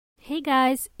Hey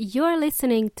guys, you're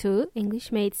listening to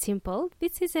English Made Simple.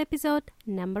 This is episode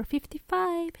number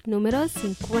 55, número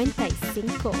 55.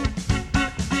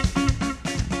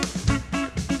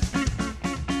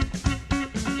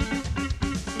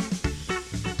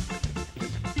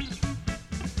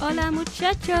 Hola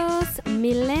muchachos,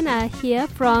 Milena here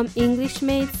from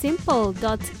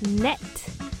EnglishMadeSimple.net.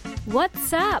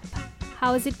 What's up?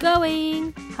 How's it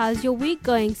going? How's your week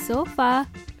going so far?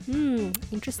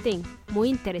 Interesting.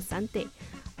 Muy interesante.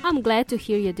 I'm glad to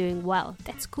hear you're doing well.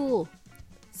 That's cool.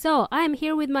 So, I'm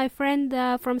here with my friend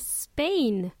from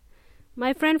Spain.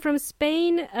 My friend from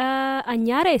Spain,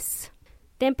 Añares.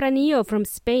 Tempranillo from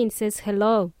Spain says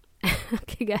hello.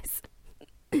 Okay, guys.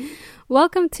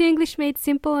 Welcome to English Made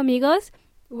Simple, amigos,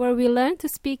 where we learn to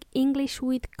speak English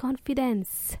with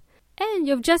confidence. And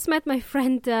you've just met my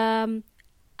friend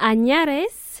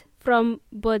Añares from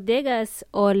Bodegas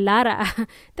or Lara.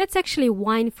 That's actually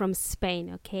wine from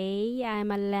Spain, okay?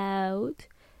 I'm allowed.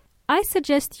 I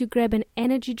suggest you grab an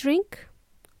energy drink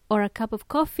or a cup of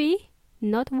coffee,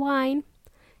 not wine.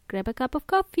 Grab a cup of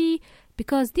coffee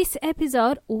because this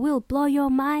episode will blow your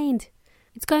mind.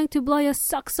 It's going to blow your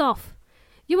socks off.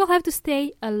 You will have to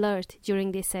stay alert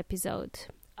during this episode.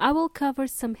 I will cover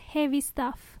some heavy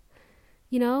stuff.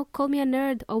 You know, call me a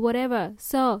nerd or whatever.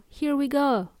 So, here we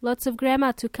go. Lots of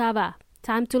grammar to cover.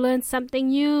 Time to learn something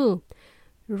new.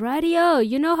 Radio.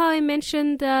 You know how I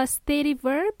mentioned stative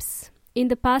verbs in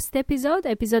the past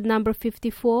episode number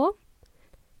 54?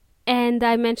 And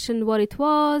I mentioned what it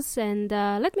was, and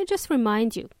let me just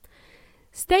remind you.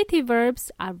 Stative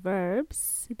verbs are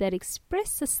verbs that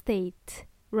express a state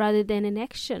rather than an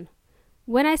action.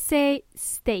 When I say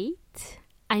state,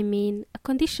 I mean a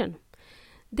condition.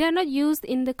 They are not used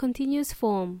in the continuous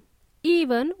form,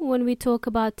 even when we talk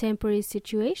about temporary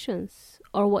situations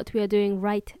or what we are doing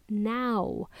right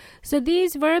now. So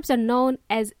these verbs are known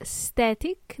as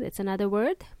static, that's another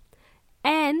word,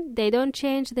 and they don't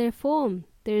change their form.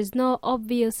 There is no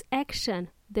obvious action.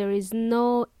 There is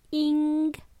no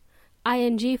ing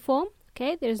form,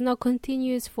 okay? There is no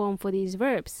continuous form for these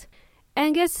verbs.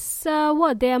 And guess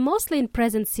what? They are mostly in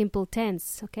present simple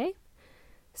tense, okay?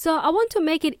 So I want to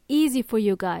make it easy for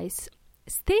you guys.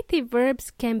 Stative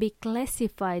verbs can be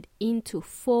classified into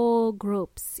 4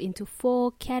 groups, into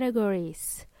 4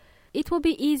 categories. It will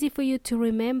be easy for you to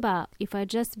remember if I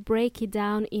just break it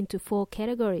down into 4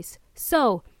 categories.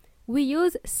 So, we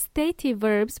use stative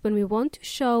verbs when we want to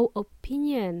show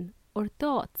opinion or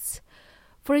thoughts.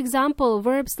 For example,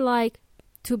 verbs like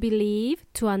to believe,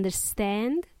 to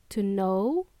understand, to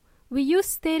know. We use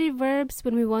stative verbs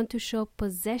when we want to show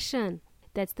possession.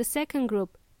 That's the second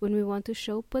group, when we want to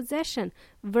show possession.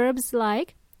 Verbs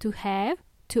like to have,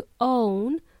 to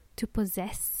own, to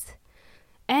possess.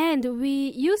 And we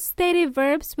use stative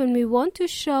verbs when we want to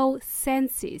show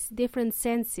senses, different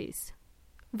senses.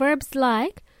 Verbs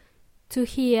like to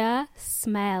hear,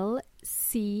 smell,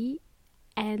 see,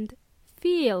 and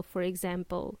feel, for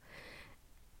example.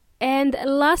 And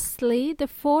lastly, the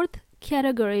fourth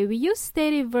category, we use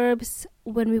stative verbs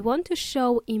when we want to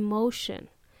show emotion.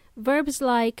 Verbs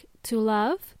like to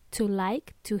love, to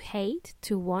like, to hate,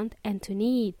 to want, and to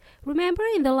need. Remember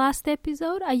in the last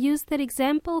episode, I used that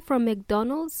example from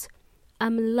McDonald's.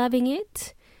 I'm loving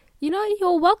it. You know,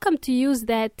 you're welcome to use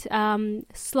that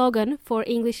slogan for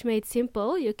English Made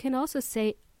Simple. You can also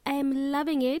say, I am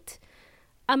loving it.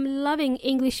 I'm loving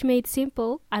English Made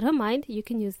Simple. I don't mind. You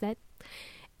can use that.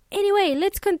 Anyway,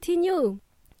 let's continue.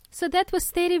 So that was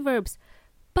stative verbs.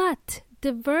 But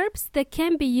the verbs that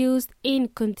can be used in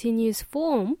continuous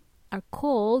form are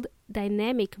called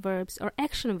dynamic verbs or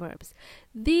action verbs.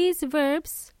 These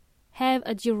verbs have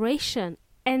a duration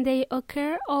and they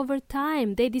occur over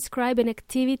time. They describe an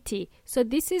activity. So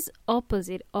this is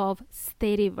opposite of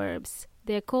stative verbs.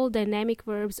 They're called dynamic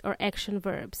verbs or action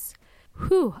verbs.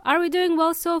 Whew, are we doing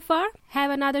well so far? Have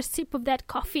another sip of that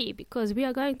coffee because we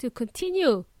are going to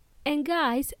continue. And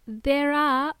guys, there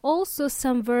are also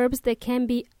some verbs that can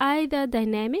be either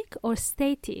dynamic or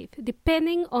stative,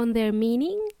 depending on their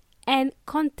meaning and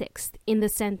context in the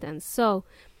sentence. So,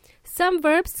 some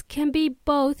verbs can be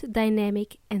both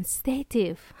dynamic and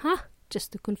stative,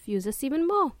 just to confuse us even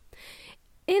more.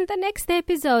 In the next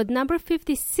episode, number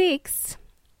 56,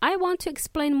 I want to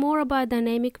explain more about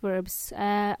dynamic verbs.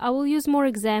 I will use more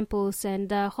examples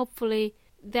and hopefully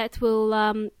that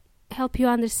will help you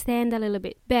understand a little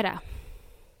bit better.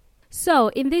 So,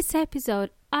 in this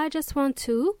episode, I just want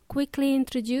to quickly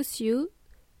introduce you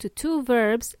to 2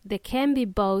 verbs that can be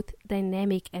both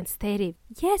dynamic and stative.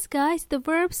 Yes, guys, the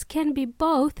verbs can be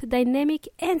both dynamic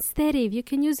and stative. You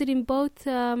can use it in both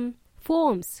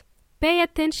forms. Pay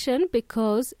attention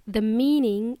because the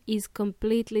meaning is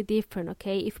completely different,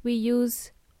 okay? If we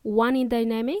use one in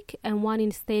dynamic and one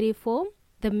in stative form,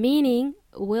 the meaning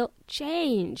will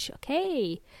change,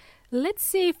 okay? Let's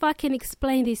see if I can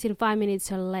explain this in 5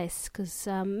 minutes or less, because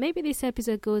maybe this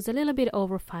episode goes a little bit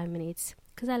over 5 minutes,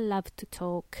 because I love to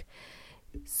talk.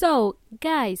 So,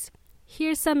 guys,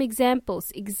 here's some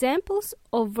examples. Examples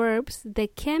of verbs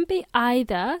that can be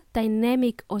either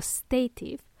dynamic or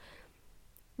stative.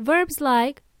 Verbs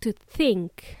like to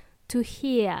think, to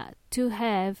hear, to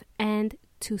have, and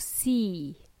to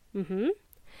see.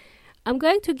 I'm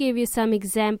going to give you some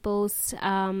examples.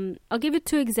 I'll give you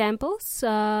 2 examples.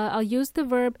 I'll use the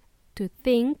verb to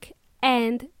think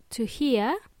and to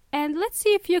hear. And let's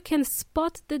see if you can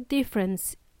spot the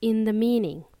difference in the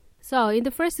meaning. So, in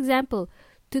the first example,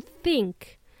 to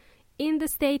think. In the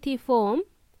stative form,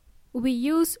 we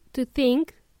use to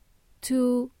think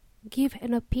to give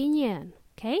an opinion.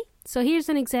 Okay? So, here's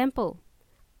an example.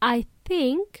 I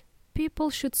think people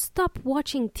should stop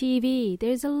watching TV.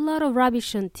 There's a lot of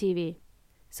rubbish on TV.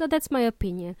 So that's my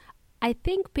opinion. I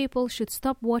think people should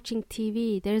stop watching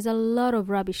TV. There's a lot of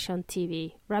rubbish on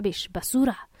TV. Rubbish,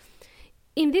 basura.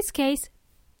 In this case,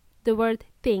 the word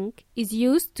think is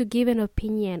used to give an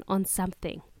opinion on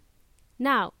something.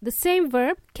 Now, the same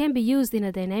verb can be used in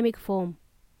a dynamic form,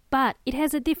 but it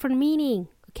has a different meaning.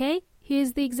 Okay?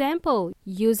 Here's the example.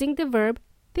 Using the verb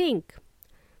think.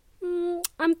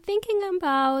 I'm thinking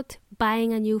about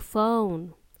buying a new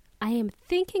phone. I am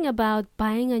thinking about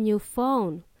buying a new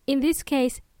phone. In this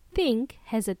case, think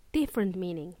has a different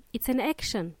meaning. It's an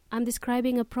action. I'm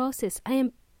describing a process. I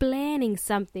am planning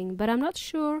something, but I'm not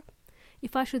sure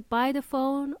if I should buy the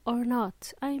phone or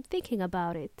not. I'm thinking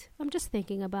about it. I'm just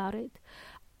thinking about it.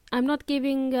 I'm not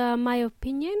giving my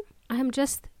opinion. I'm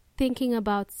just thinking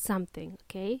about something,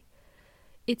 okay?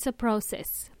 It's a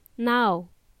process. Now,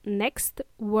 next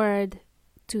word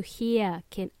to hear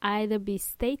can either be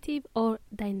stative or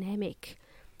dynamic.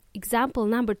 Example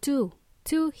number 2.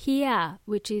 To hear,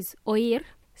 which is oír.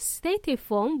 Stative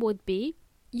form would be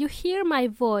you hear my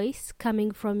voice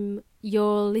coming from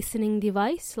your listening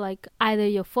device, like either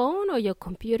your phone or your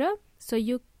computer. So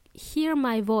you hear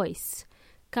my voice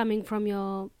coming from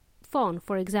your phone,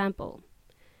 for example.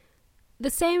 The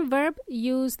same verb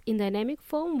used in dynamic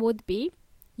form would be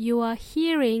you are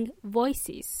hearing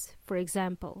voices, for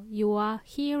example. You are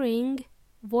hearing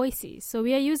voices. So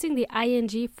we are using the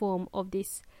ing form of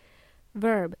this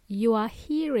verb. You are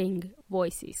hearing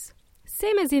voices.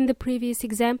 Same as in the previous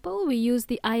example, we use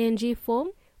the ing form,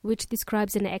 which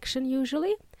describes an action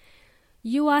usually.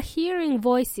 You are hearing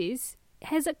voices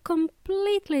has a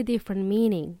completely different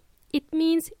meaning. It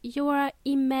means you are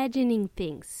imagining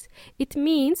things. It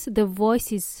means the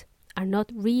voices are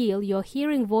not real. You're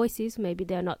hearing voices, maybe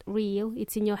they're not real.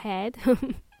 It's in your head.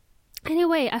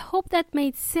 Anyway, I hope that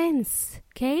made sense,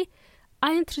 okay?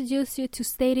 I introduced you to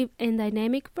stative and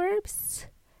dynamic verbs.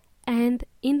 And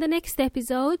in the next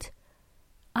episode,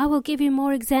 I will give you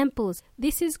more examples.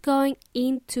 This is going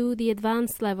into the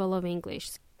advanced level of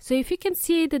English. So if you can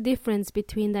see the difference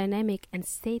between dynamic and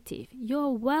stative, you're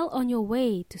well on your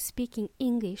way to speaking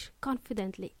English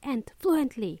confidently and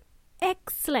fluently.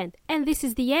 Excellent! And this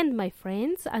is the end, my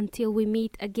friends. Until we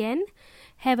meet again,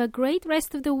 have a great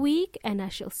rest of the week and I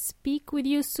shall speak with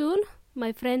you soon.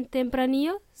 My friend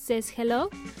Tempranillo says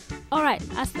hello. Alright,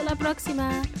 hasta la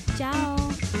próxima.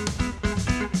 Ciao!